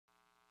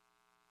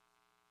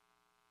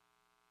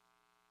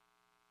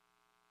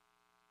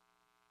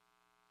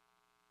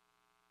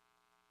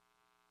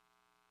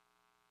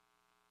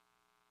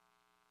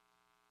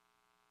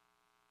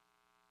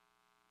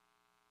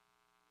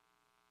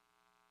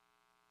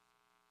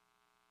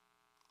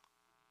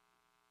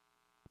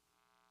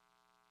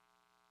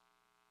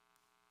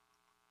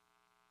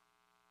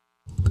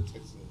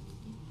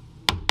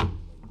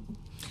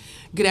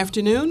Good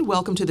afternoon.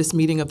 Welcome to this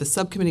meeting of the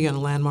Subcommittee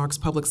on Landmarks,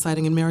 Public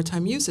Siting, and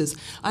Maritime Uses.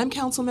 I'm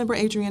Councilmember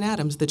Adrienne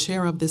Adams, the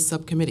chair of this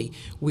subcommittee.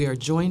 We are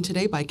joined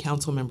today by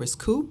Council Members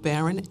Koo,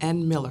 Barron,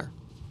 and Miller.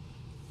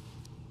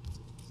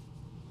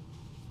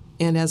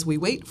 And as we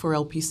wait for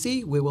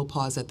LPC, we will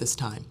pause at this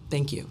time.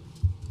 Thank you.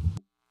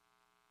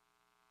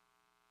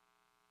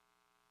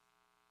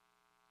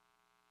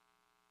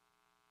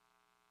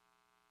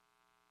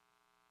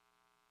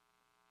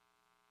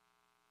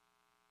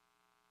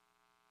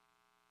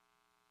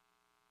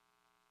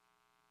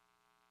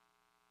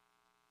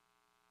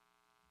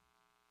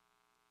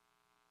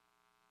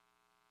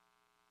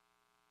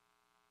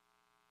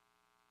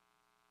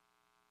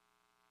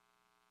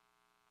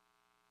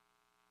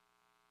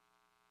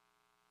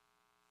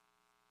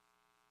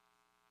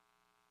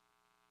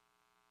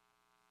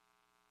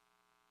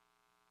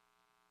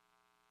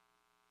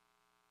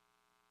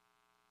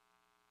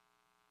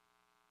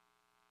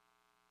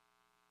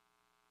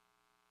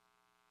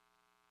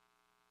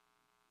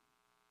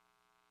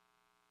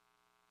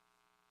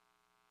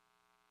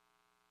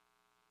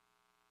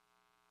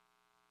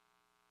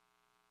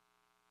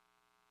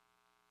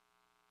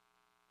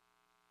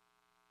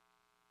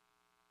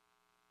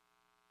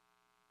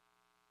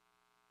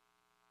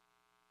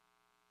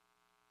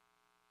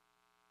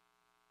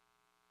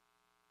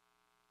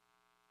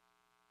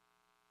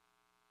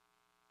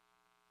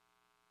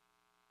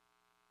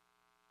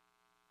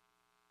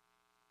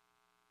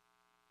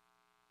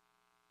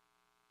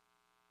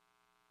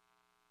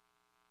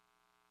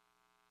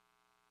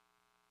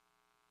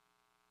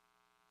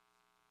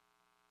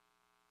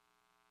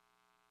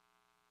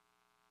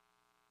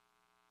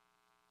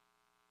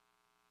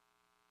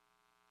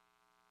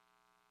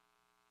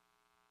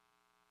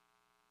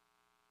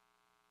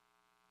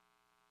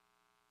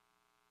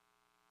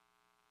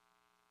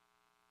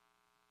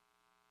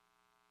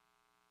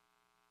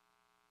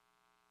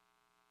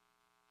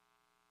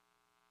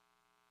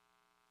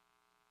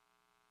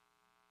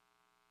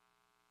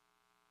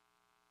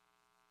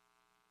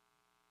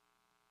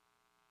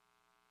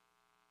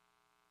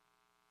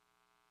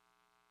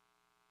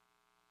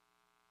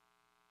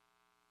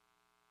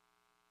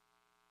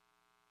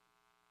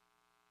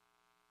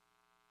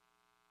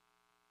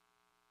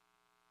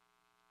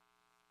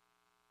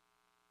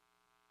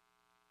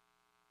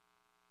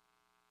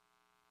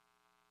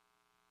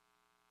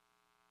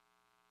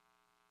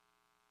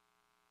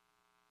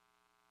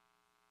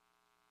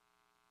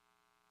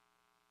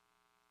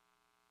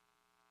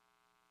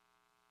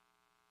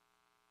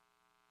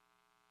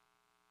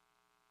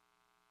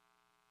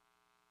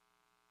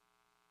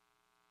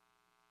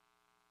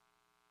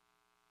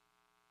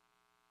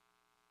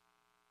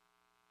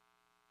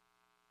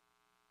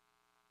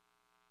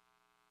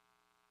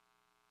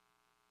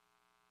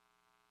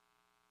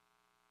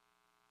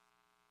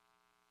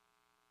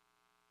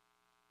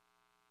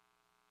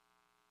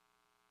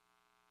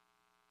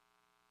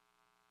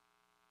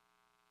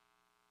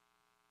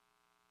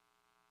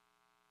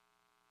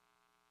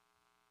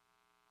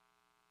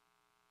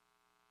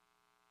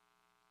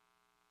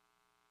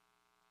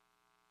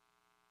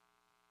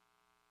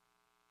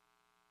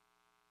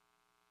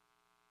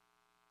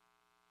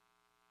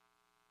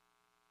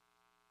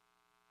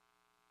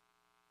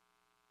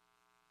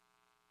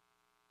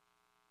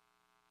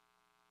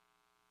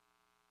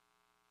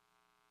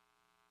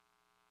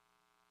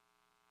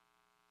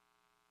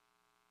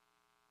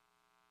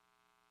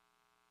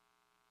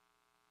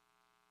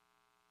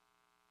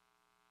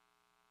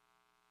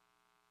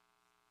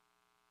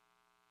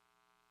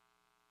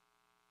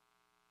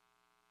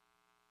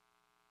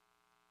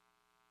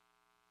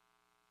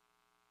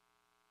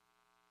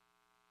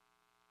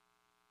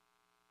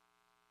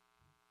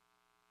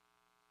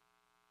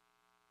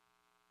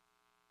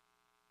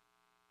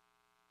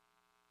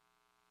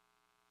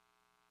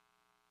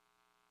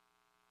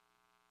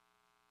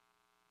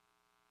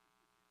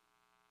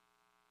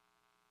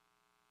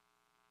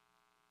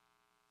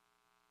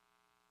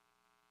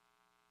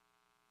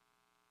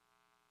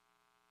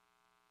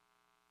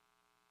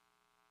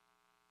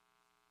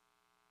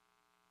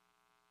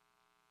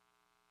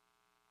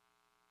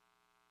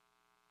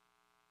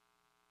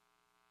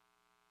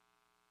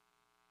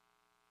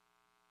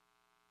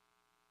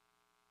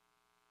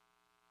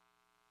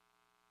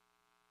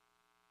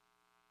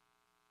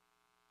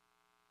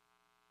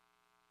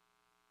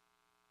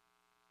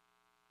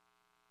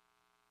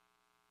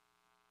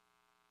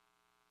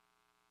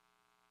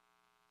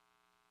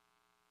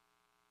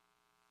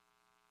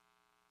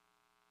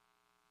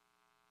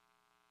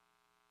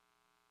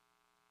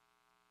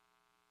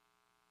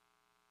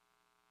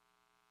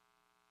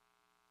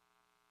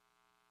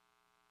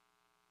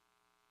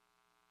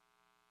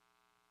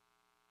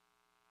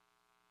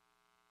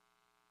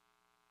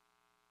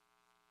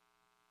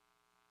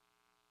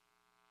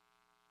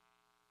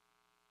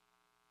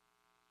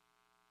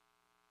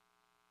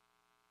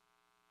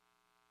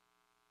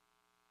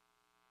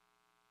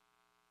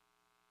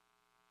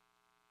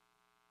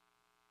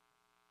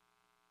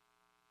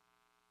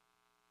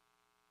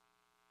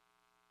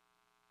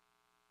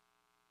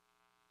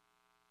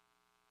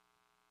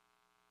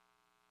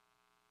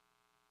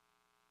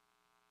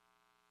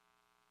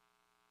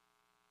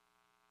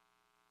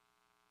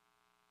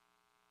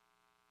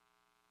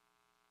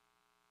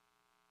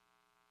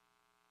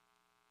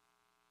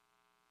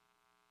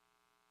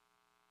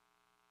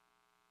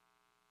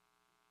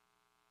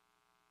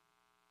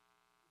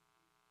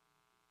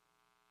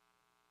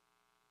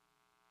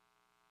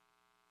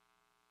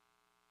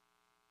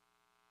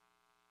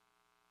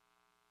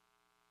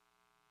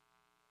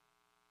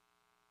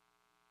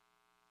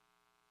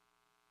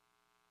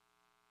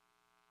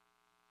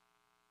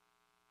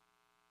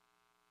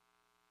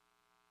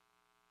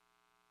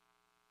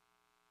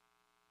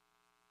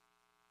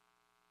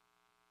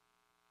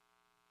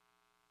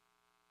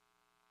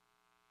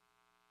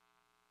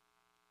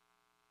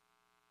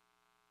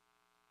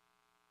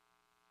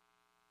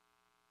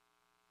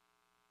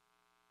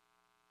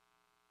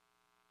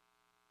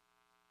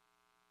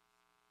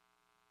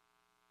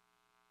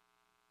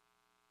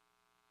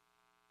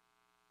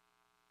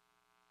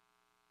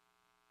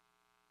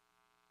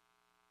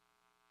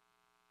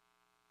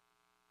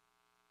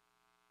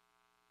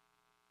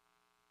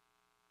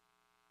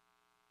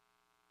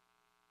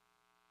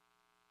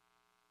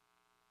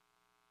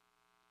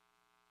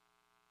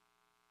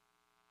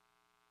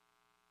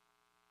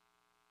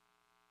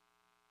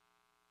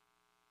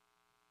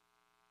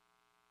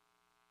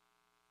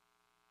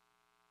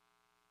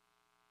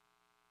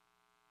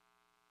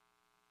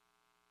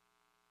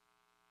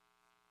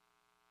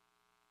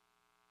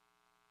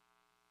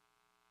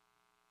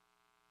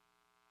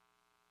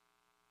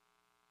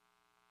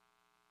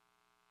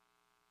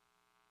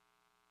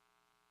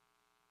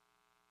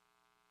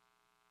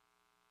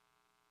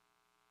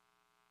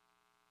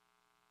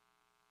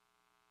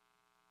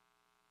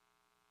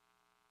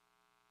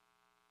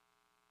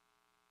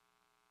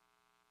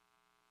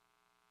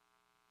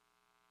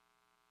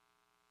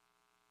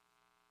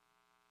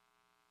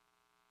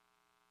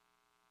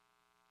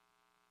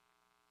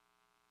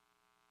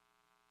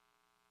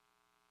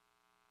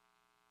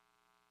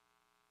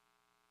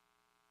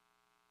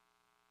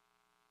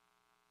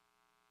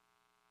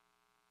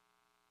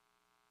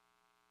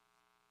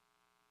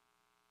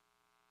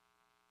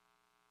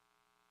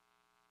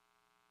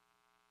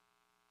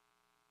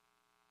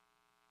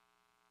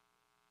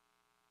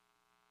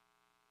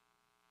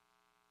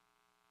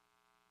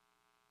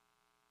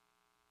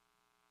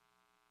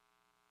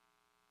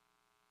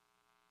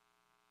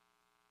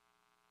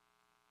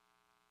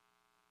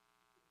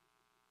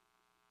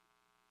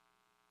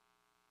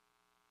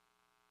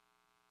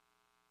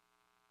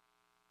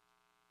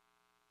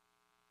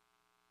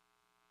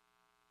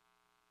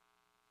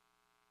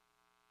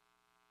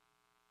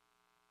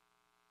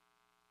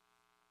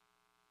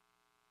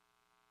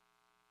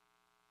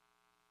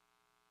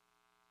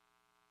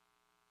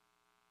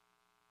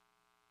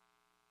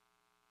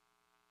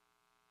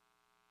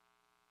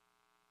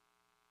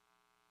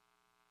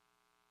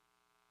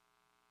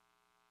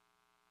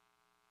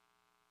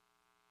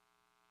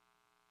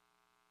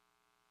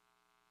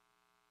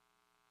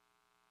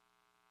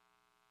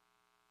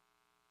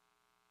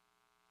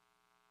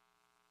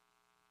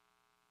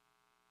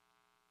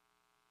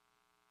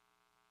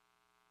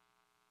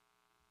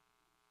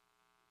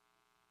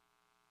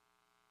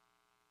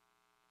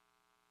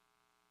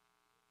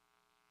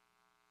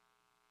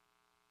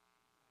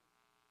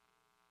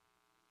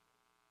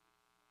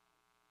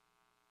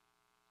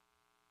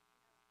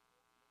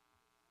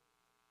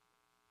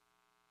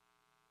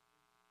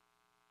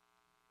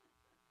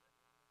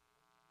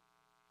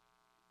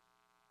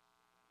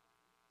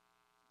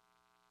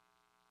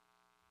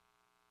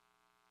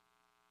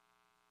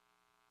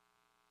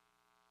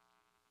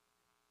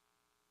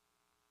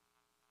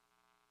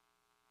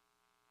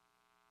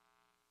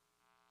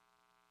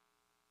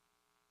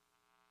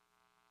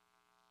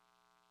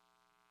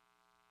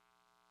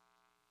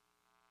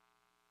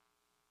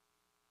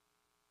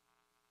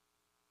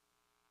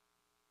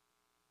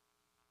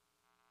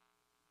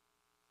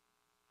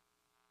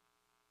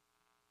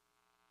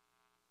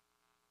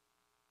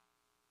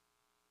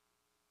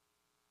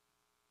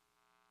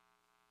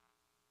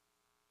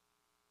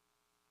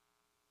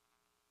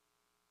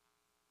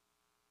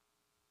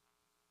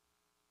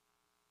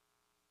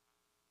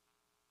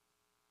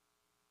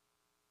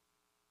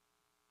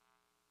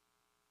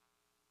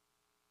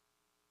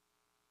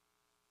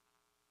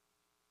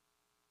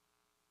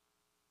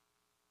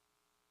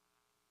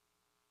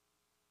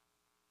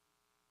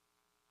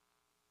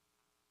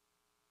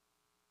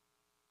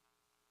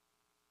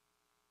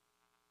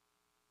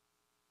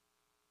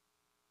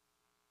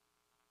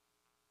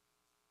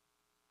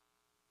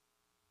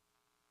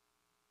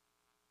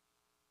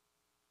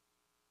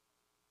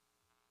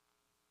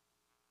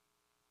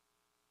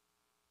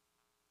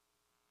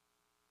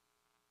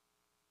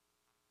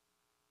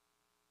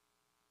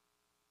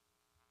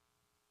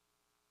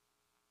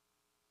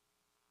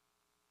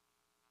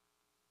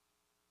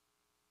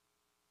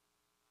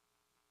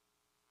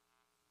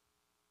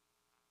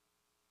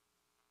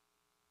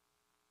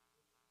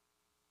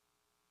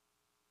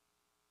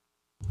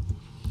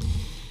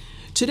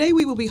 Today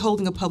we will be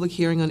holding a public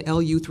hearing on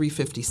LU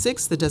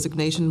 356, the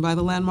designation by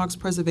the Landmarks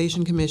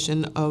Preservation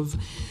Commission of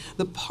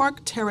the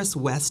Park Terrace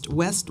West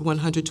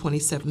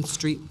 127th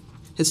Street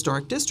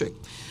Historic District.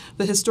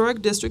 The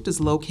Historic District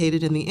is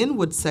located in the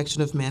Inwood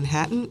section of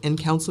Manhattan in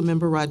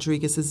Councilmember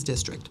Rodriguez's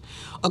district.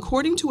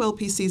 According to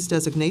LPC's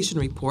designation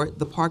report,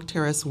 the Park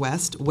Terrace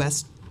West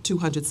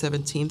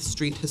 217th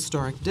Street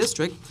Historic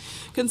District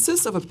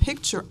consists of a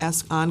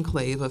picturesque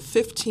enclave of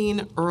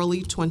 15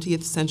 early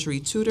 20th century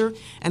Tudor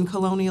and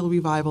Colonial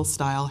Revival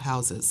style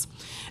houses.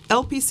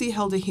 LPC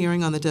held a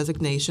hearing on the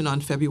designation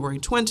on February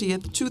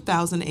 20th,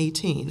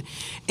 2018.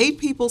 8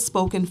 people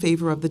spoke in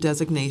favor of the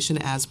designation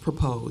as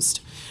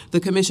proposed. The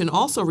Commission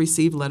also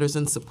received letters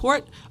in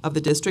support of the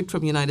district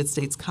from United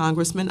States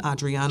Congressman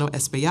Adriano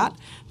Espaillat,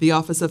 the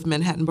Office of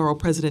Manhattan Borough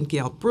President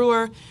Gail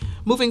Brewer,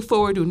 Moving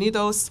Forward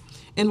Unidos,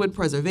 Inwood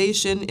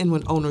Preservation,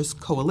 Inwood Owners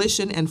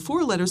Coalition, and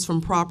 4 letters from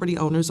property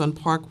owners on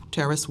Park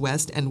Terrace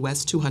West and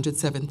West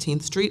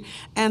 217th Street,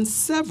 and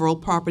several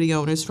property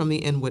owners from the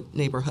Inwood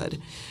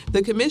neighborhood.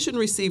 The Commission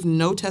received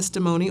no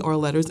testimony or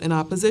letters in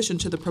opposition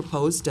to the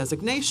proposed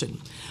designation.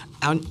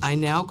 I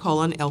now call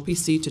on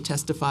LPC to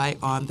testify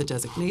on the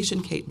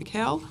designation. Kate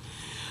McHale.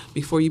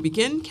 Before you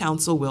begin,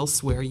 Council will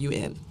swear you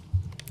in.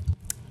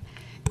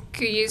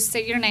 Could you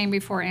state your name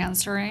before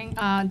answering?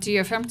 Do you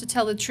affirm to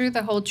tell the truth,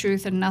 the whole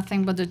truth, and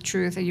nothing but the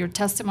truth in your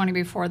testimony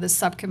before the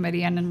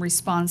subcommittee and in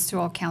response to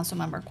all council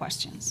member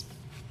questions?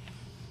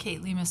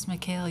 Kate Lemus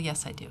McHale,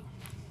 yes, I do.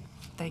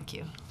 Thank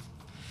you.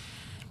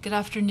 Good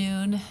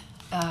afternoon,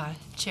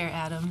 Chair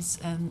Adams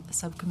and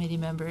subcommittee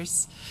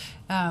members.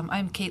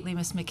 I'm Kate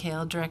Lemus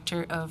McHale,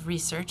 Director of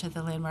Research at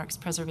the Landmarks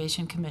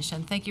Preservation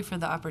Commission. Thank you for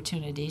the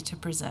opportunity to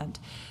present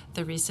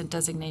the recent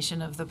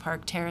designation of the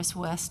Park Terrace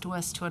West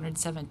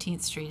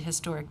 217th Street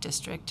Historic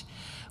District,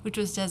 which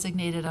was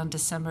designated on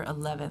December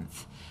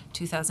 11th,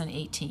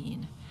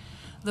 2018.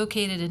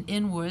 Located in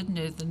Inwood,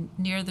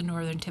 near the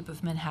northern tip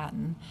of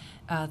Manhattan,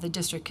 the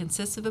district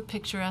consists of a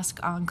picturesque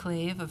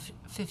enclave of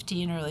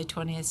 15 early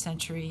 20th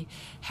century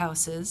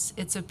houses.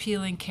 Its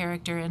appealing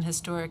character and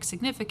historic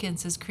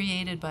significance is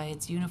created by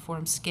its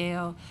uniform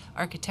scale,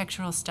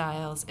 architectural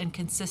styles, and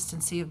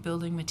consistency of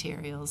building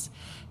materials,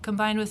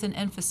 combined with an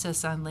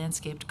emphasis on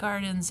landscaped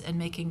gardens and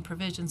making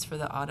provisions for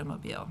the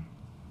automobile.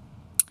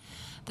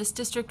 This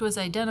district was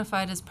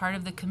identified as part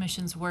of the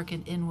Commission's work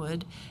in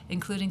Inwood,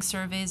 including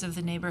surveys of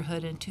the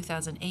neighborhood in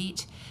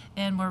 2008,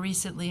 and more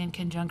recently in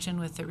conjunction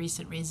with the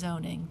recent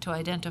rezoning to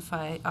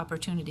identify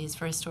opportunities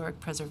for historic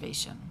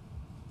preservation.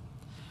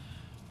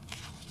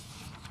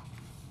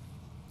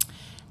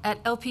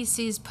 At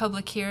LPC's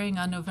public hearing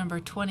on November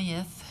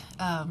 20th,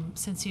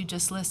 since you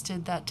just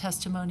listed that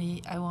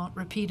testimony, I won't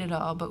repeat it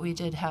all, but we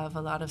did have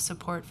a lot of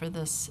support for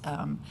this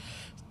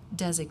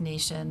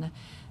designation.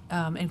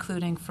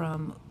 Including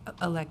from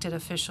elected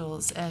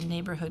officials and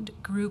neighborhood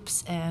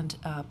groups and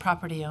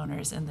property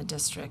owners in the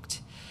district.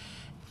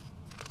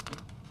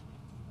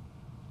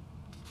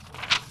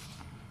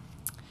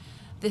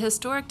 The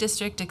historic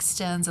district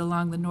extends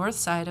along the north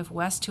side of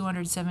West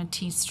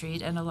 217th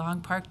Street and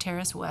along Park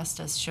Terrace West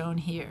as shown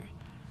here.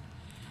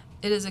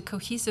 It is a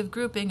cohesive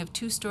grouping of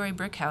 2-story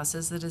brick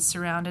houses that is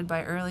surrounded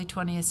by early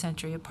 20th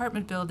century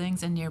apartment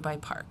buildings and nearby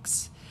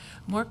parks.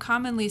 More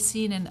commonly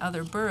seen in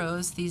other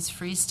boroughs, these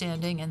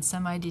freestanding and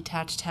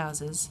semi-detached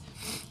houses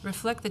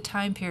reflect the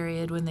time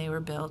period when they were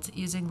built,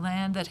 using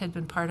land that had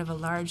been part of a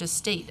large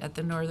estate at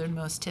the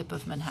northernmost tip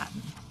of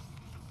Manhattan.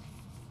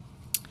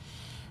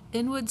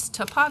 Inwood's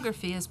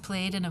topography has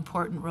played an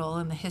important role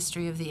in the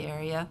history of the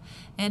area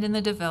and in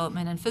the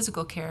development and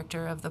physical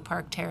character of the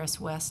Park Terrace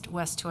West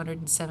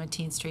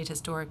 217th Street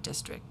Historic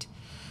District.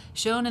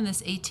 Shown in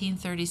this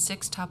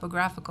 1836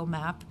 topographical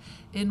map,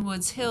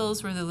 Inwood's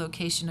hills were the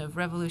location of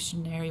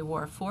Revolutionary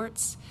War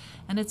forts,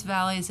 and its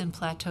valleys and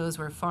plateaus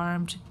were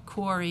farmed,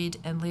 quarried,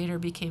 and later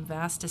became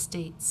vast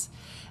estates.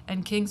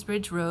 And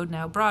Kingsbridge Road,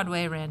 now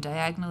Broadway, ran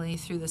diagonally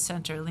through the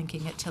center,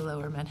 linking it to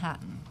Lower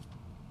Manhattan.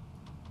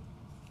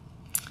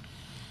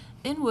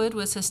 Inwood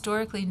was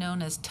historically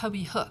known as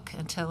Tubby Hook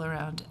until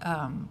around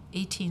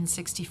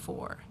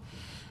 1864.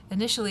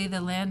 Initially,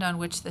 the land on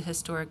which the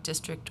historic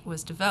district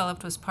was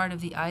developed was part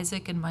of the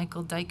Isaac and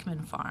Michael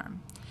Dykeman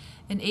farm.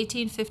 In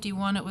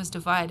 1851, it was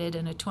divided,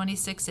 and a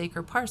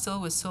 26-acre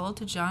parcel was sold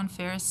to John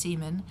Ferris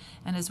Seaman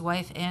and his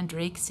wife Anne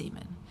Drake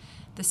Seaman.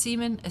 The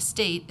Seaman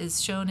estate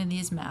is shown in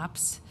these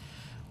maps.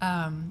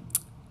 On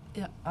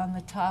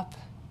the top,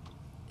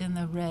 in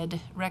the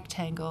red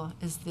rectangle,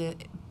 is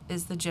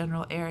the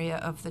general area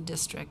of the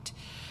district,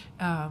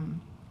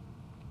 and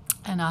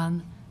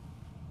on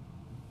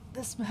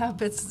this map,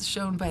 it's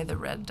shown by the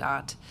red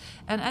dot.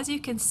 And as you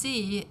can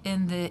see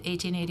in the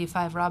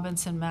 1885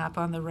 Robinson map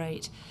on the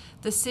right,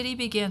 the city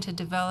began to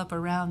develop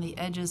around the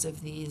edges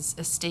of these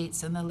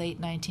estates in the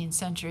late 19th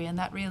century, and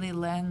that really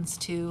lends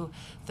to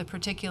the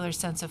particular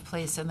sense of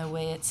place and the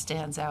way it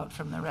stands out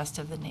from the rest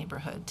of the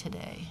neighborhood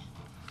today.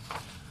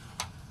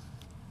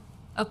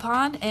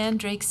 Upon Anne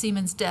Drake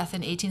Seaman's death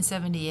in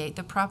 1878,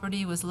 the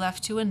property was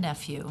left to a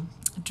nephew.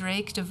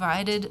 Drake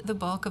divided the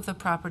bulk of the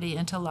property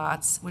into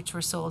lots, which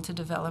were sold to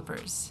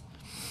developers.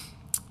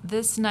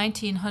 This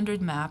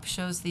 1900 map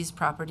shows these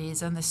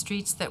properties and the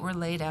streets that were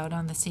laid out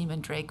on the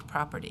Seaman Drake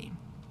property.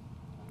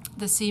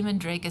 The Seaman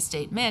Drake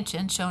Estate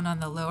Mansion, shown on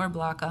the lower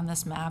block on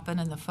this map and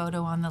in the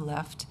photo on the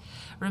left,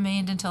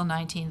 remained until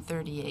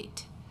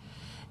 1938.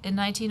 In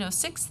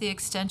 1906, the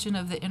extension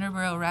of the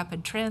Interborough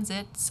Rapid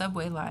Transit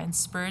subway line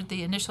spurred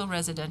the initial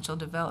residential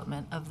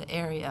development of the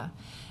area,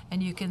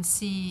 and you can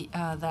see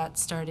that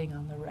starting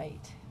on the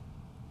right.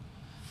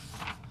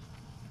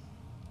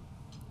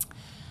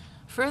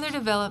 Further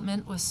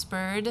development was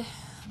spurred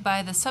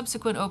by the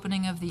subsequent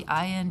opening of the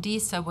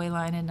IND subway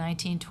line in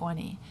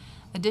 1920.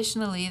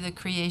 Additionally, the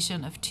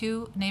creation of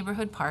two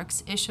neighborhood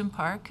parks, Isham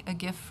Park, a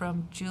gift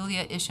from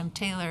Julia Isham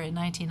Taylor in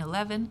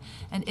 1911,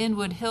 and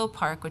Inwood Hill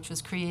Park, which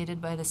was created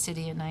by the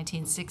city in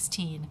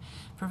 1916,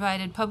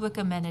 provided public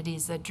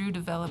amenities that drew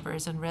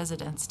developers and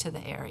residents to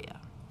the area.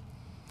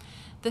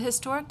 The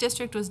historic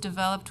district was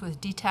developed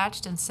with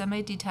detached and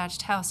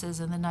semi-detached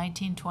houses in the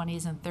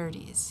 1920s and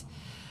 30s,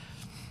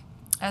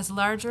 as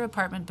larger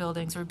apartment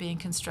buildings were being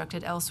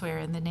constructed elsewhere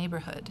in the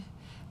neighborhood.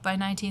 By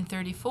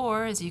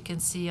 1934, as you can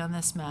see on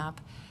this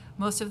map,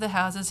 most of the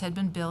houses had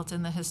been built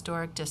in the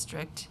historic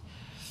district,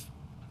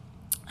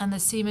 and the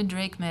Seaman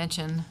Drake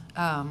Mansion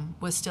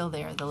was still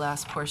there, the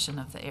last portion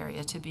of the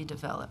area to be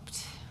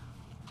developed.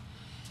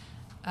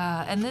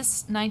 And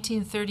this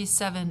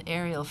 1937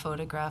 aerial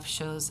photograph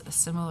shows a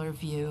similar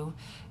view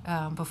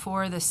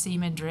before the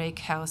Seaman Drake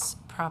house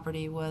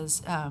property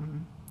was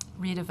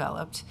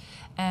redeveloped,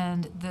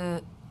 and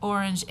the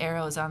orange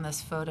arrows on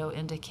this photo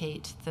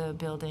indicate the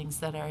buildings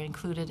that are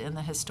included in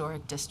the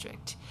historic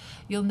district.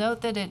 You'll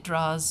note that it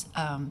draws,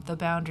 the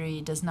boundary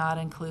does not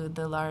include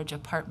the large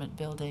apartment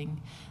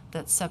building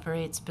that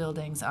separates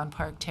buildings on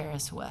Park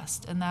Terrace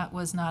West, and that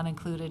was not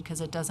included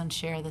because it doesn't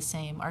share the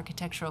same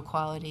architectural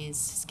qualities,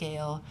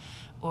 scale,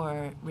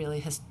 or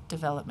really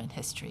development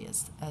history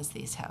as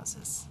these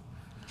houses.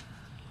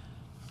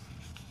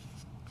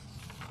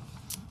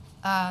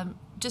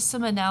 Just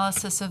some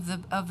analysis of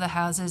the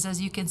houses.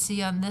 As you can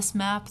see on this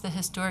map, the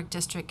historic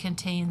district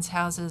contains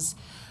houses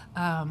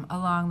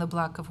along the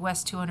block of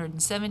West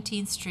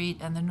 217th Street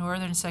and the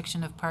northern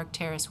section of Park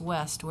Terrace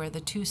West, where the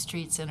two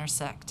streets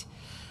intersect.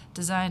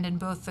 Designed in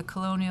both the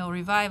Colonial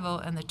Revival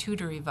and the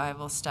Tudor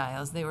Revival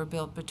styles, they were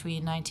built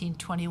between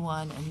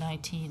 1921 and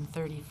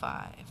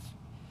 1935.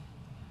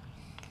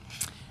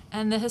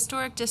 And the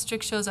historic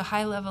district shows a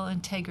high-level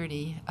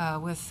integrity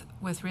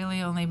with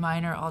really only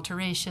minor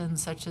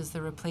alterations, such as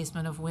the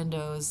replacement of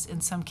windows.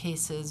 In some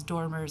cases,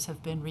 dormers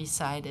have been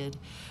resided,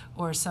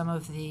 or some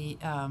of the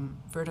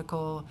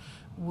vertical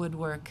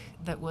woodwork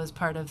that was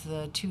part of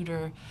the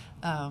Tudor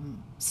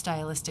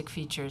stylistic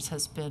features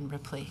has been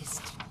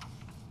replaced.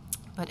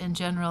 But in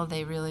general,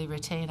 they really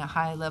retain a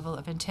high level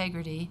of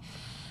integrity.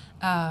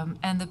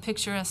 And the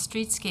picturesque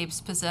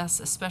streetscapes possess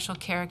a special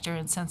character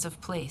and sense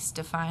of place,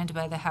 defined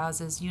by the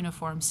house's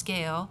uniform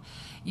scale,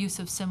 use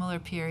of similar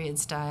period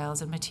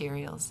styles and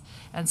materials,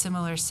 and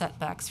similar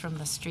setbacks from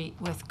the street,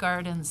 with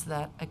gardens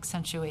that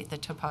accentuate the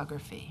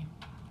topography.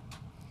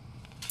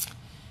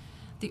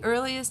 The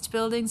earliest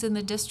buildings in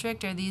the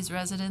district are these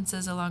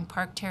residences along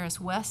Park Terrace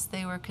West.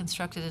 They were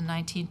constructed in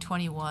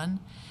 1921.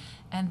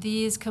 And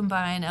these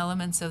combine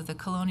elements of the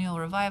Colonial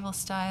Revival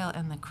style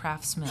and the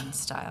Craftsman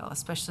style,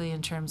 especially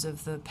in terms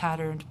of the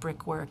patterned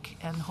brickwork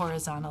and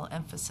horizontal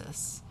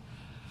emphasis.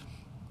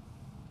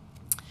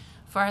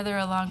 Farther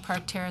along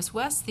Park Terrace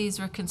West, these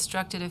were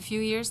constructed a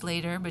few years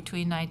later,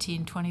 between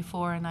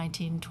 1924 and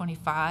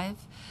 1925.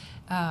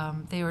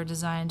 They were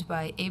designed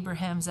by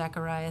Abraham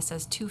Zacharias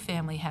as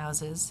two-family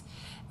houses,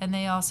 and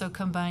they also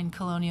combine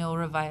Colonial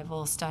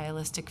Revival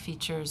stylistic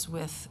features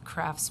with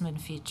Craftsman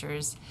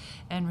features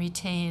and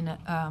retain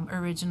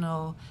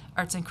original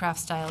arts and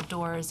crafts style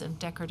doors and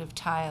decorative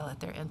tile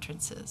at their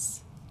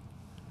entrances.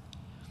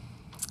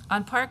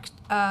 On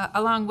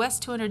along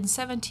West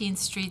 217th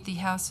Street, the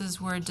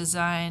houses were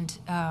designed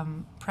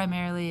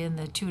primarily in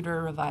the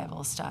Tudor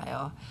Revival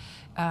style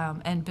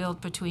and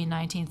built between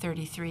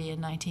 1933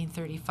 and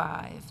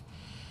 1935.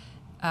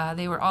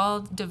 They were all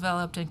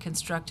developed and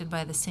constructed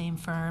by the same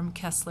firm,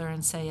 Kessler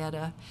and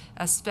Sayeda,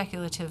 as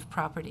speculative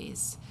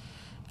properties.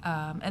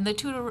 And the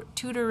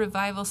Tudor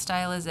Revival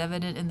style is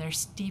evident in their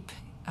steep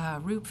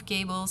roof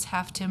gables,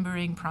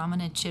 half-timbering,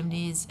 prominent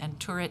chimneys, and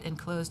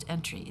turret-enclosed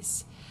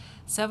entries.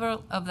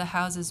 Several of the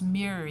houses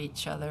mirror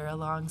each other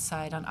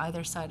alongside on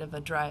either side of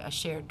a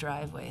shared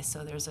driveway,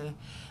 so there's a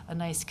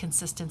nice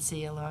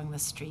consistency along the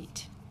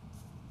street.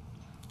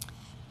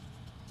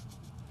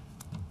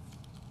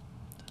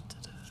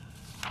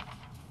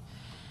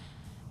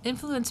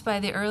 Influenced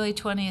by the early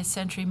 20th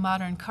century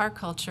modern car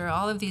culture,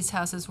 all of these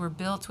houses were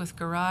built with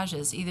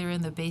garages, either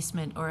in the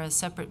basement or as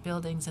separate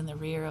buildings in the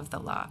rear of the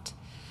lot.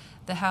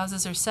 The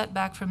houses are set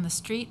back from the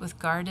street with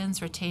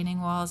gardens, retaining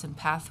walls, and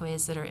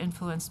pathways that are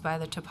influenced by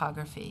the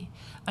topography.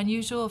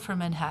 Unusual for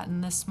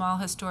Manhattan, this small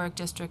historic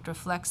district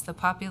reflects the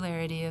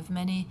popularity of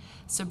many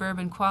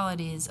suburban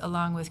qualities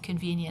along with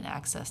convenient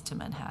access to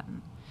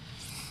Manhattan.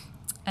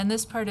 And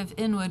this part of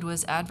Inwood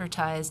was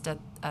advertised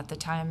at the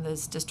time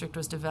this district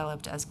was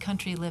developed as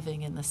country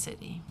living in the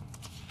city.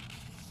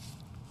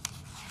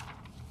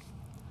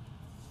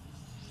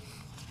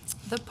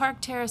 The Park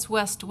Terrace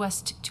West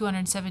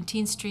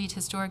 217th Street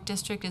Historic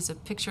District is a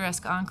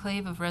picturesque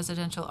enclave of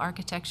residential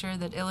architecture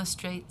that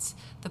illustrates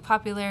the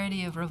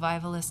popularity of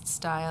revivalist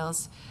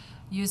styles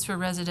used for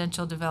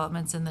residential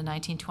developments in the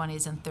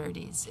 1920s and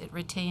 30s. It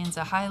retains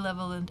a high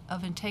level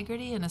of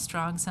integrity and a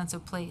strong sense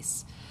of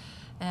place.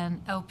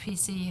 And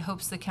LPC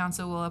hopes the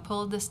council will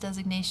uphold this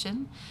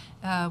designation,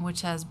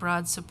 which has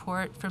broad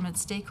support from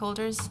its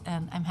stakeholders,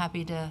 and I'm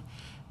happy to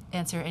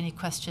answer any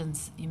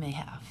questions you may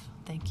have.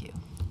 Thank you.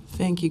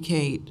 Thank you,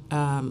 Kate.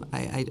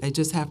 I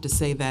just have to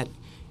say that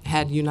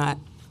had you not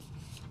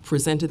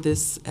presented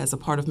this as a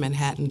part of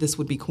Manhattan, this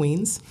would be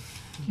Queens.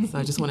 So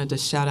I just wanted to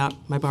shout out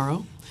my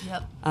borough.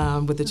 Yep.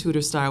 With the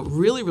Tudor style.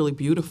 Really, really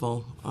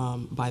beautiful,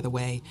 by the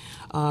way.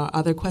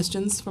 Are there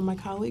questions from my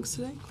colleagues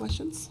today?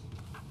 Questions?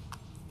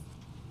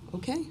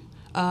 Okay.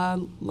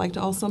 I'd like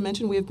to also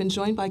mention we have been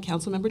joined by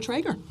Councilmember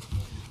Traeger.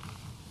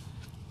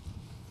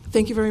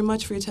 Thank you very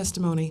much for your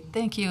testimony.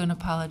 Thank you, and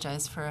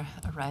apologize for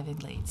arriving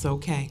late. It's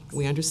okay.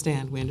 We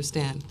understand. We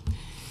understand.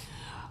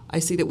 I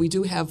see that we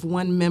do have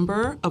one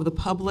member of the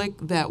public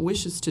that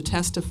wishes to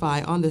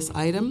testify on this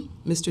item.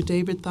 Mr.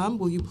 David Thumb,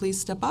 will you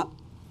please step up?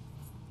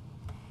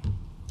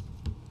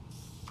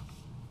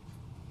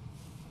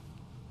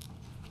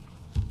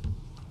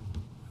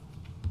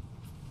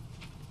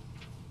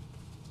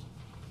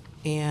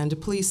 And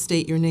please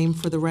state your name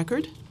for the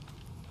record.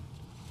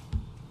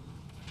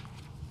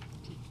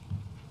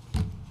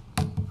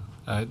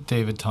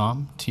 David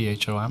Thom,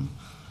 Thom.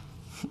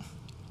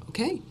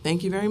 Okay,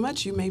 thank you very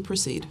much. You may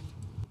proceed.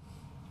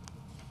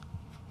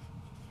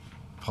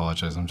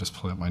 Apologize, I'm just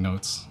pulling up my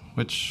notes,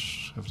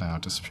 which have now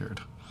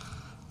disappeared.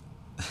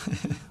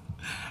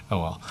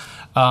 Oh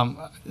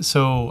well.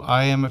 So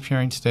I am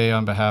appearing today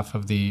on behalf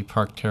of the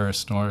Park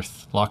Terrace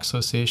North Block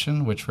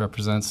Association, which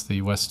represents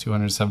the West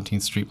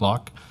 217th Street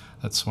block.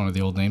 That's one of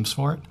the old names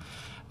for it.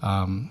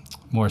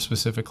 More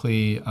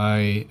specifically,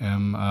 I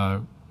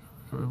am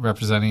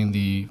representing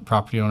the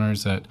property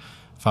owners at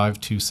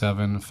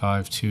 527,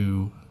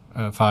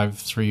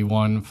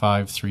 531,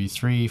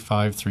 533,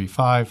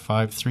 535,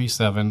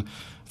 537,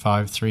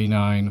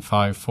 539,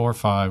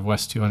 545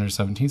 West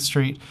 217th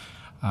Street,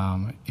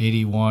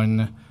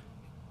 81,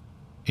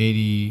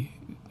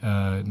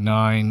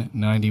 89,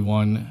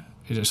 91,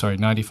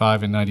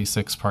 95, and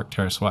 96 Park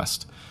Terrace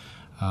West,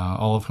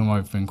 all of whom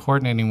I've been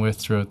coordinating with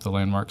throughout the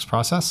landmarks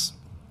process.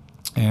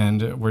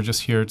 And we're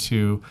just here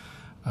to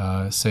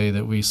say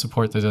that we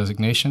support the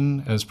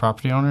designation as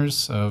property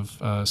owners of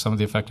some of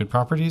the affected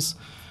properties,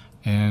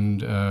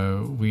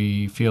 and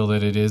we feel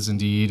that it is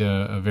indeed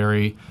a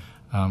very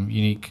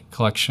unique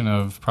collection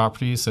of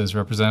properties as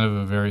representative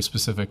of a very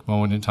specific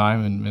moment in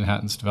time in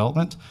Manhattan's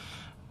development.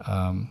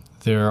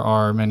 There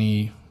are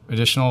many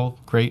additional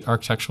great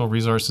architectural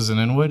resources in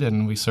Inwood,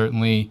 and we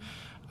certainly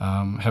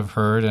have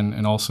heard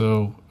and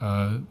also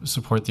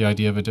support the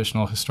idea of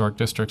additional historic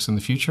districts in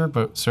the future,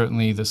 but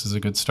certainly this is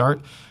a good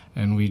start.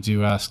 And we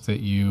do ask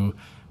that you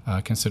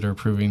consider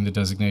approving the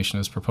designation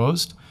as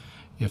proposed.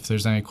 If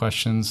there's any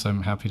questions,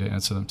 I'm happy to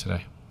answer them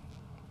today.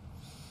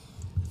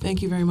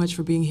 Thank you very much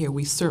for being here.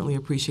 We certainly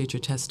appreciate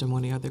your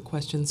testimony. Are there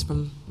questions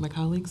from my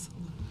colleagues?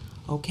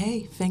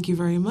 Okay, thank you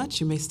very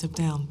much. You may step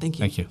down. Thank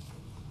you. Thank you.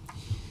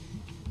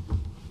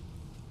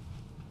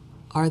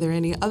 Are there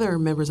any other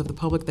members of the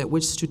public that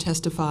wish to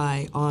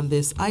testify on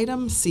this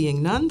item?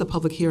 Seeing none, the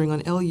public hearing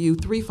on LU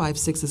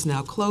 356 is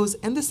now closed,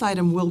 and this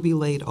item will be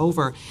laid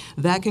over.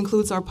 That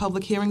concludes our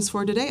public hearings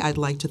for today. I'd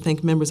like to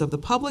thank members of the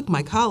public,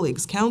 my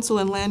colleagues, council,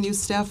 and land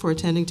use staff for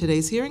attending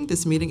today's hearing.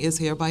 This meeting is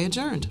hereby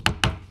adjourned.